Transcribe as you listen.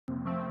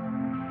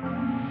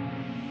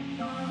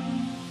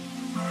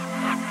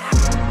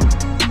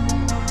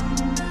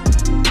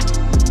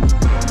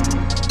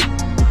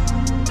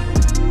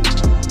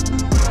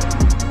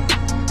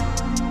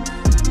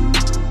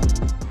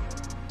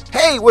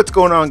Hey, what's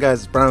going on,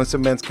 guys? It's Brian with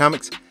Some Men's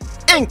Comics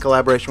in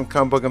collaboration with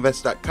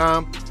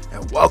comicbookinvest.com,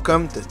 and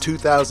welcome to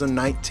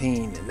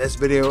 2019. In this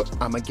video,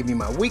 I'm going to give you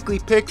my weekly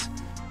picks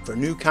for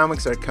new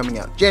comics that are coming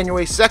out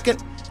January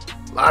 2nd.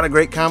 A lot of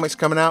great comics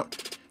coming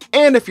out.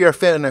 And if you're a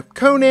fan of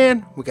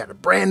Conan, we got a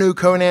brand new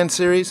Conan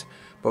series.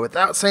 But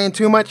without saying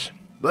too much,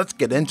 let's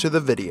get into the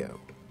video.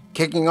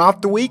 Kicking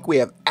off the week, we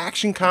have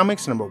Action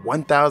Comics number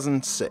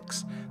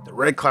 1006. The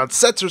Red Cloud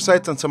sets her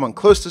sights on someone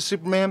close to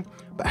Superman,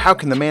 but how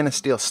can the Man of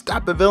Steel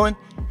stop a villain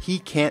he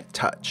can't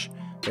touch?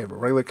 We have a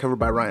regular cover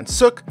by Ryan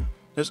Sook.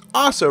 There's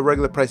also a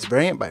regular price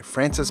variant by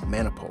Francis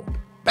Manapul.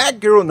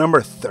 Batgirl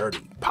number 30.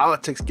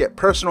 Politics get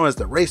personal as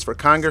the race for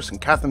Congress in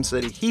Gotham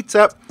City heats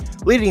up,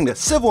 leading to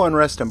civil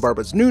unrest in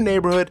Barbara's new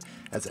neighborhood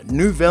as a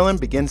new villain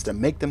begins to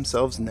make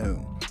themselves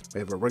known. We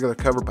have a regular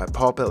cover by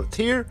Paul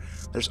Pelletier.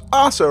 There's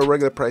also a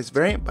regular price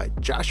variant by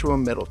Joshua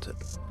Middleton.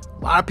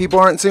 A lot of people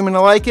aren't seeming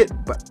to like it,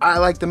 but I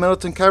like the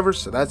Middleton cover,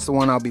 so that's the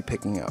one I'll be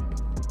picking up.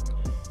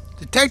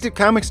 Detective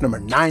Comics number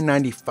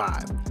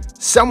 995.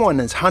 Someone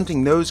is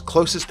hunting those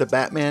closest to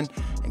Batman,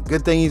 and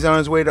good thing he's on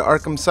his way to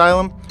Arkham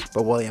Asylum,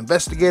 but will he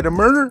investigate a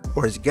murder,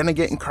 or is he gonna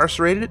get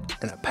incarcerated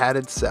in a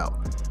padded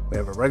cell? We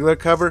have a regular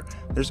cover.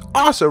 There's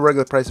also a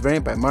regular price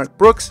variant by Mark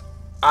Brooks.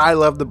 I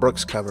love the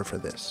Brooks cover for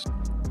this.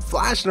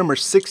 Flash number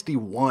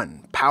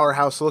 61.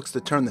 Powerhouse looks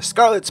to turn the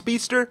Scarlet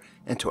Speedster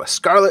into a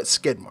Scarlet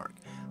Skidmark.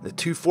 The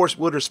two force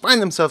wielders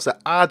find themselves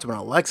at odds when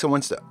Alexa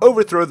wants to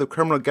overthrow the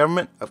criminal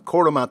government of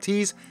Corto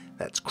Maltese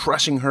that's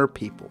crushing her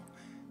people.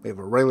 We have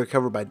a regular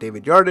cover by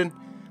David Yardin.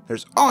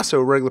 There's also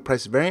a regular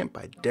price variant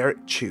by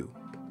Derek Chu.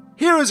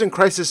 Heroes in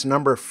Crisis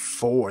number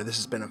 4. This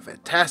has been a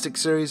fantastic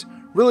series.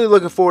 Really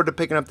looking forward to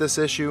picking up this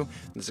issue.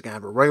 This is going to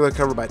have a regular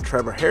cover by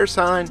Trevor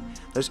Hairsine.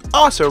 There's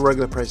also a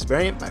regular price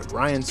variant by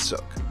Ryan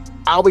Sook.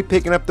 I'll be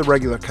picking up the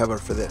regular cover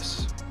for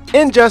this.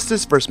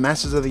 Injustice vs.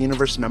 Masters of the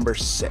Universe number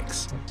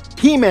 6.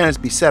 He-Man is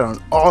beset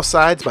on all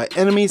sides by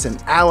enemies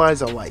and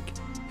allies alike.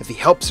 If he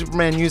helps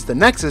Superman use the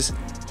Nexus,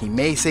 he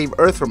may save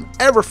Earth from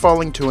ever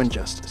falling to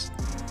injustice.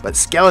 But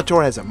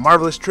Skeletor has a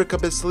marvelous trick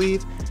up his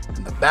sleeve,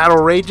 and the battle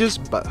rages,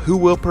 but who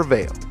will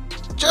prevail?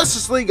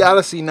 Justice League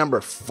Odyssey number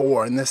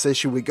 4. In this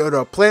issue, we go to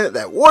a planet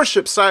that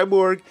worships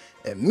Cyborg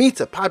and meets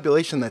a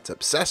population that's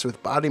obsessed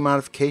with body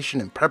modification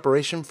in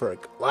preparation for a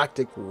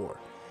galactic war.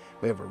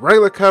 We have a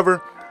regular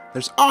cover.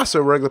 There's also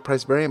a regular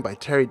price variant by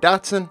Terry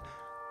Dotson.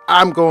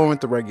 I'm going with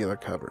the regular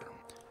cover.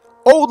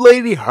 Old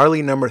Lady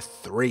Harley number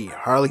 3.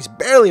 Harley's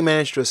barely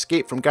managed to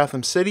escape from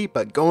Gotham City,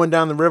 but going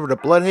down the river to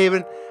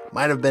Bloodhaven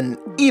might have been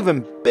an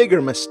even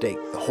bigger mistake.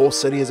 The whole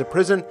city is a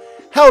prison,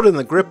 held in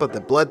the grip of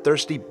the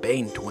bloodthirsty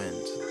Bane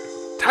twins.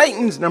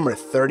 Titans number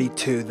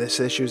 32. This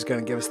issue is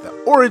going to give us the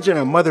origin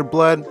of Mother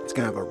Blood. It's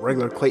going to have a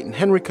regular Clayton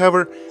Henry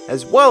cover,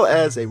 as well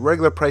as a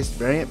regular priced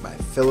variant by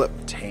Philip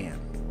Tan.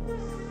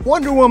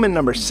 Wonder Woman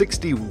number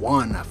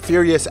 61. A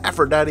furious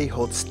Aphrodite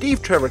holds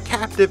Steve Trevor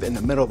captive in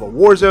the middle of a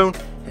war zone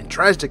and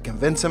tries to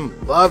convince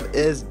him love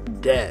is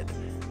dead.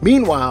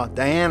 Meanwhile,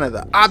 Diana,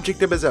 the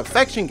object of his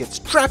affection, gets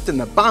trapped in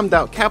the bombed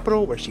out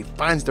capital where she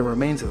finds the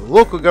remains of the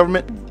local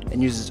government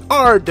and uses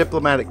our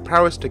diplomatic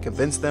prowess to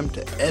convince them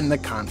to end the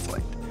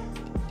conflict.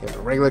 You have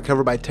a regular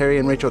cover by Terry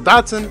and Rachel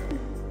Dotson.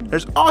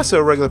 There's also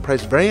a regular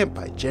price variant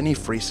by Jenny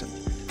Friesen.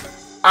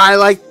 I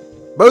like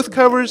both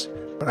covers,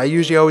 but I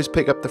usually always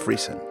pick up the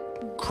Friesen.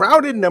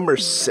 Crowded number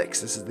 6.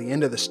 This is the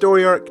end of the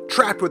story arc,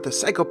 trapped with the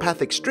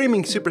psychopathic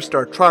streaming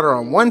superstar Trotter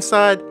on one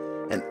side,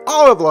 and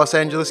all of Los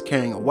Angeles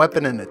carrying a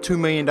weapon and a $2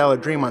 million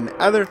dream on the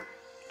other.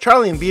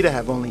 Charlie and Vita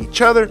have only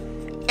each other,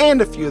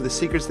 and a few of the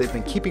secrets they've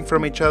been keeping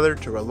from each other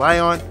to rely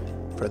on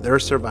for their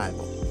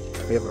survival.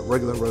 We have a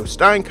regular Rose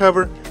Stein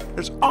cover.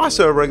 There's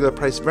also a regular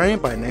price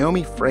variant by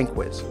Naomi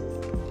Franquiz.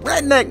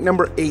 Redneck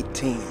number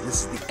 18.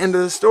 This is the end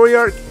of the story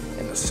arc,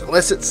 and the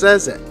solicit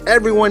says that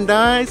everyone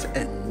dies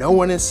and no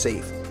one is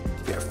safe.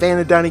 If you're a fan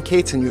of Donny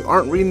Cates and you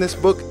aren't reading this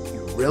book,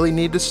 you really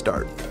need to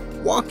start.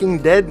 Walking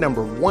Dead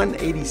number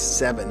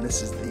 187.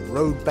 This is the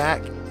road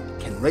back.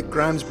 Can Rick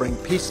Grimes bring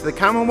peace to the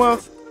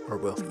Commonwealth, or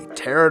will he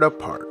tear it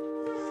apart?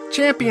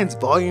 Champions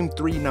Volume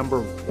 3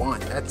 number 1.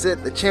 That's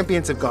it. The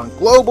Champions have gone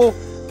global.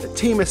 The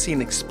team has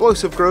seen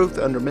explosive growth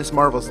under Ms.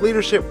 Marvel's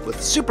leadership, with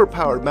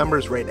superpowered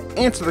members ready to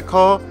answer the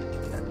call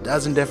in a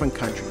dozen different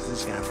countries. This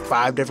is going to have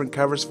 5 different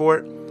covers for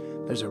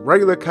it. There's a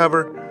regular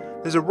cover.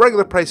 There's a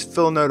regular price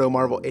Phil Noto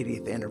Marvel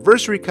 80th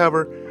Anniversary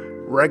cover,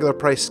 regular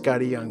price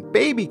Scotty Young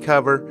Baby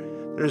cover,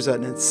 there's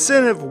an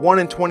incentive 1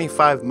 in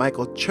 25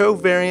 Michael Cho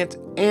variant,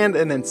 and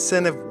an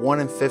incentive 1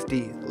 in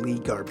 50 Lee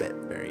Garbett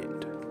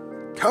variant.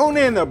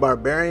 Conan the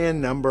Barbarian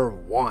number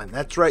 1.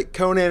 That's right,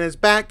 Conan is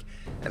back,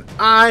 and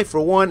I,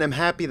 for one, am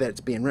happy that it's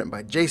being written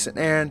by Jason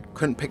Aaron.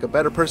 Couldn't pick a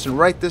better person to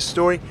write this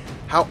story.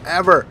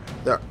 However,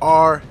 there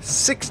are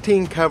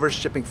 16 covers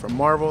shipping from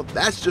Marvel.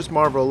 That's just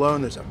Marvel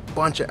alone. There's a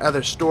bunch of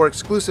other store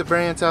exclusive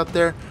variants out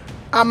there.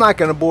 I'm not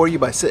going to bore you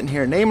by sitting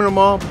here naming them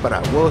all, but I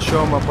will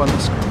show them up on the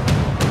screen.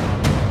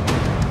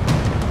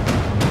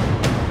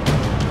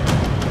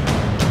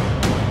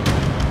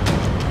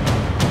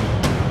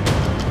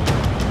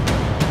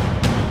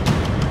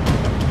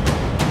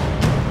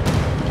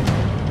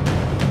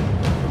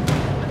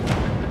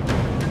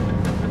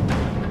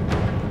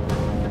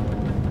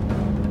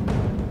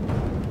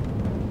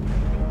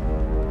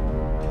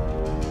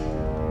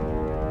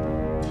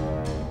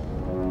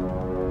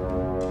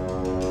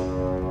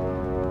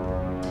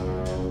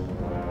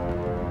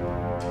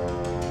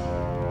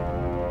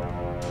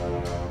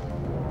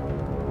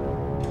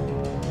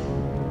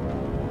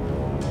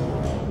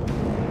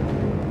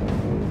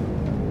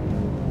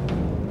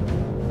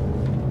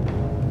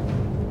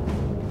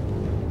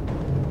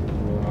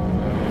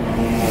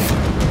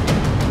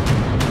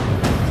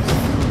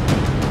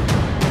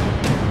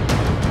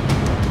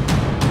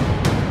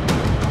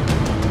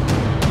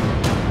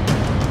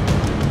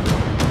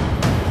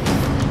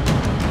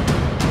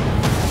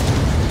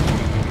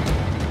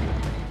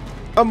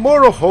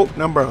 Immortal Hulk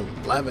number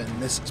 11.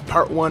 This is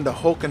part 1 to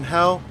Hulk in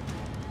Hell.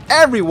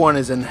 Everyone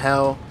is in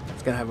hell.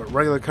 It's going to have a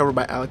regular cover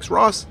by Alex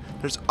Ross.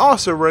 There's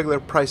also a regular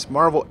price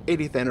Marvel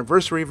 80th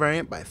Anniversary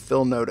variant by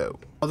Phil Noto.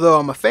 Although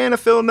I'm a fan of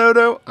Phil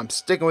Noto, I'm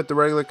sticking with the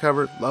regular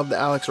cover. Love the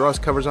Alex Ross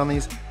covers on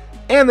these.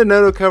 And the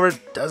Noto cover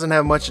doesn't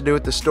have much to do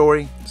with the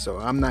story, so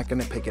I'm not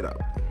going to pick it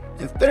up.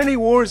 Infinity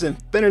Wars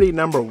Infinity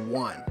number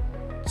 1.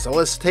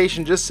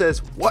 Solicitation just says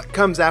what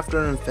comes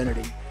after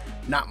Infinity.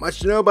 Not much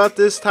to know about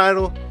this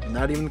title,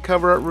 not even the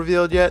cover art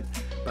revealed yet,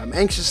 but I'm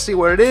anxious to see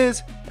what it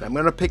is, and I'm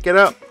going to pick it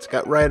up. It's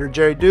got writer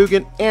Jerry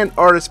Dugan and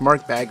artist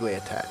Mark Bagley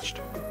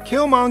attached.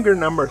 Killmonger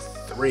number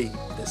 3.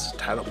 This is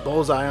titled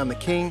Bullseye on the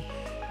King.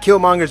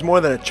 Killmonger's more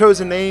than a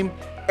chosen name.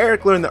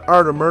 Eric learned the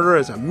art of murder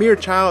as a mere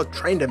child,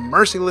 trained in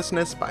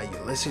mercilessness by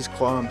Ulysses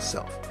Claw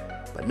himself.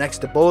 But next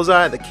to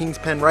Bullseye, the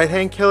Kingpin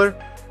right-hand killer,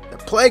 the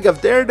plague of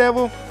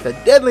Daredevil, the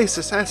deadliest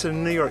assassin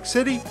in New York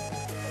City,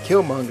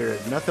 Killmonger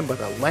is nothing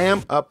but a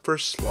lamb up for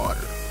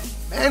slaughter.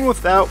 Man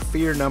Without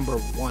Fear number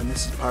 1.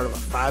 This is part of a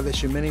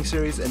 5-issue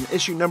miniseries, and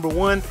issue number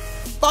 1,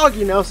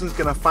 Foggy Nelson's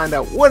going to find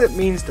out what it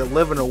means to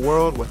live in a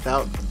world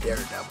without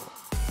Daredevil.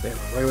 They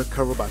have a regular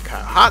cover by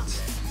Kyle Hotz.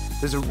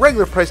 There's a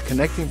regular price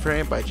connecting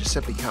variant by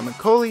Giuseppe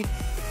Camuncoli,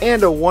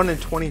 and a 1 in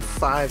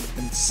 25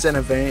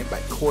 incentive variant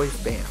by Coy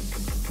Pham.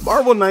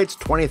 Marvel Knights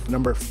 20th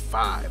number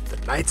 5.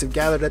 The knights have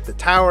gathered at the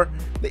tower,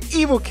 the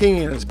evil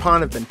king and his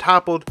pawn have been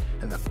toppled,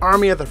 and the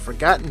army of the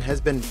Forgotten has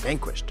been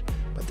vanquished.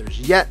 But there's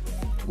yet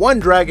one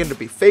dragon to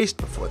be faced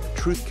before the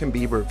truth can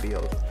be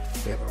revealed.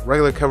 We have a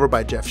regular cover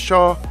by Jeff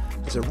Shaw,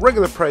 there's a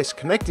regular price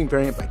connecting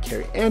variant by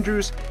Carrie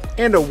Andrews,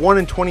 and a 1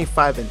 in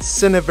 25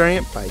 incentive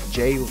variant by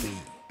Jay Lee.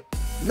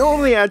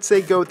 Normally I'd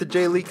say go with the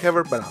Jay Lee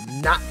cover, but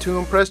I'm not too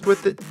impressed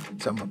with it,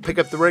 so I'm going to pick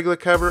up the regular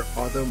cover,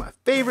 although my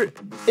favorite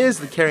is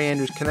the Carrie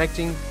Andrews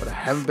connecting, but I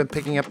haven't been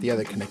picking up the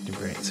other connecting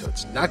variant, so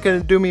it's not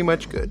going to do me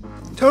much good.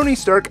 Tony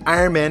Stark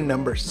Iron Man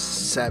number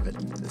 7.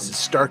 This is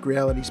Stark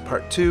Realities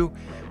Part 2.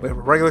 We have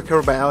a regular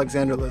cover by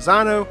Alexander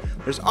Lozano.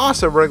 There's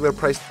also a regular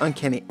priced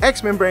Uncanny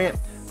X-Men variant.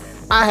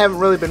 I haven't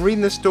really been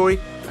reading this story.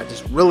 I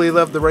just really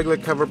love the regular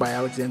cover by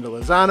Alexander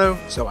Lozano,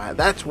 so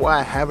that's why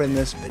I have it in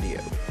this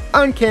video.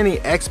 Uncanny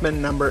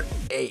X-Men number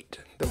 8.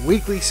 The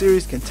weekly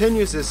series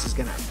continues. This is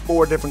going to have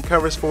 4 different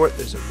covers for it.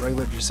 There's a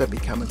regular Giuseppe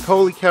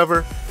Camuncoli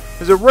cover.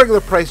 There's a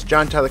regular price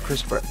John Tyler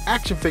Christopher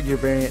action figure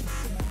variant.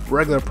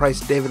 Regular price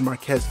David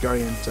Marquez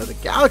Guardians of the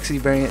Galaxy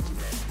variant.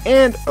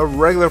 And a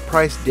regular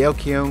price Dale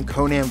Keown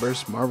Conan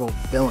vs. Marvel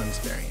Villains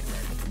variant.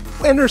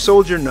 Winter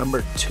Soldier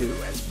number 2.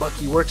 As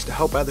Bucky works to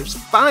help others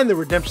find the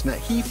redemption that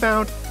he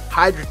found,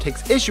 Hydra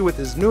takes issue with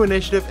his new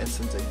initiative and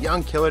sends a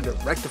young killer to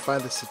rectify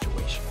the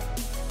situation.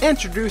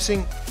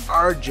 Introducing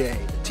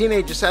RJ, the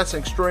teenage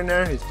assassin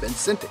extraordinaire who's been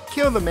sent to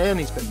kill the man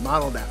he's been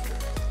modeled after,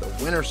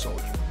 the Winter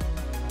Soldier.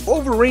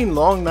 Wolverine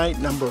Long Night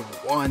number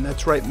 1.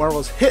 That's right,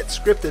 Marvel's hit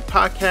scripted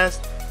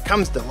podcast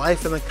comes to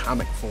life in the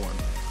comic form.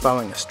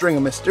 Following a string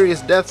of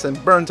mysterious deaths in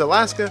Burns,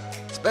 Alaska,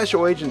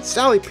 Special Agents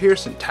Sally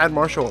Pierce and Tad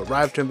Marshall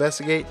arrive to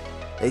investigate.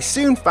 They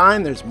soon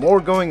find there's more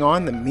going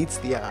on than meets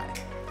the eye.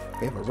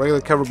 We have a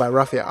regular cover by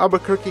Rafael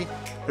Albuquerque.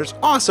 There's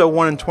also a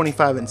 1 in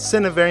 25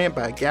 incentive variant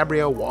by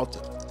Gabrielle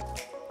Walton.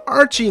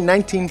 Archie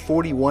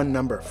 1941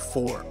 number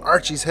 4.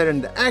 Archie's headed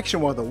into action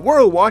while the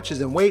world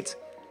watches and waits.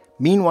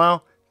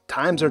 Meanwhile,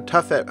 times are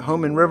tough at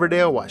home in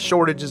Riverdale while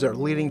shortages are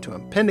leading to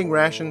impending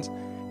rations,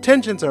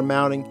 tensions are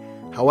mounting.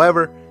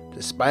 However,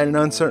 despite an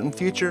uncertain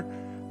future,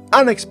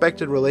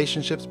 unexpected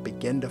relationships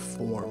begin to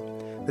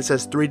form. This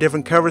has 3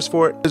 different covers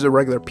for it. There's a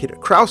regular Peter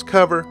Krause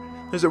cover,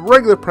 there's a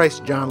regular price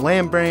John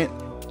Lamb variant,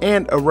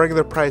 and a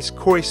regular price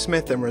Corey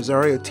Smith and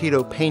Rosario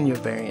Tito Pena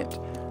variant.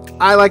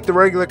 I like the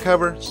regular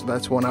cover, so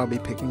that's one I'll be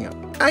picking up.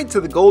 Knights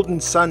of the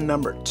Golden Sun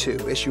number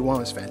 2. Issue 1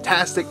 was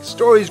fantastic,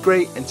 story's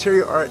great,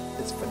 interior art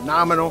is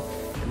phenomenal.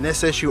 In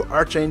this issue,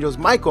 Archangels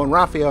Michael and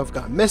Rafael have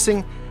gone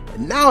missing,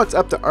 and now it's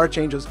up to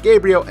Archangels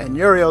Gabrielle and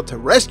Uriel to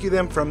rescue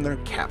them from their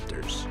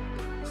captors.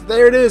 So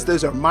there it is,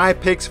 those are my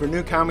picks for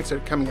new comics that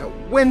are coming out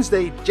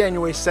Wednesday,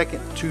 January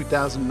 2nd,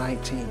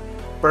 2019.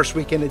 First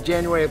weekend of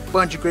January, a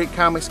bunch of great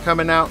comics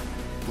coming out.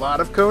 A lot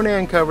of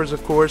Conan covers,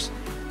 of course.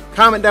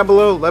 Comment down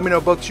below, let me know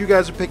what books you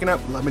guys are picking up.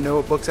 Let me know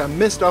what books I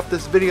missed off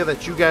this video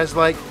that you guys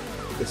like.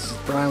 This is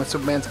Brian with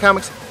Superman's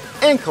Comics,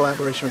 in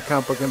collaboration with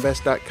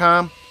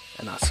comicbookinvest.com,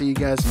 and I'll see you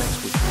guys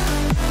next week.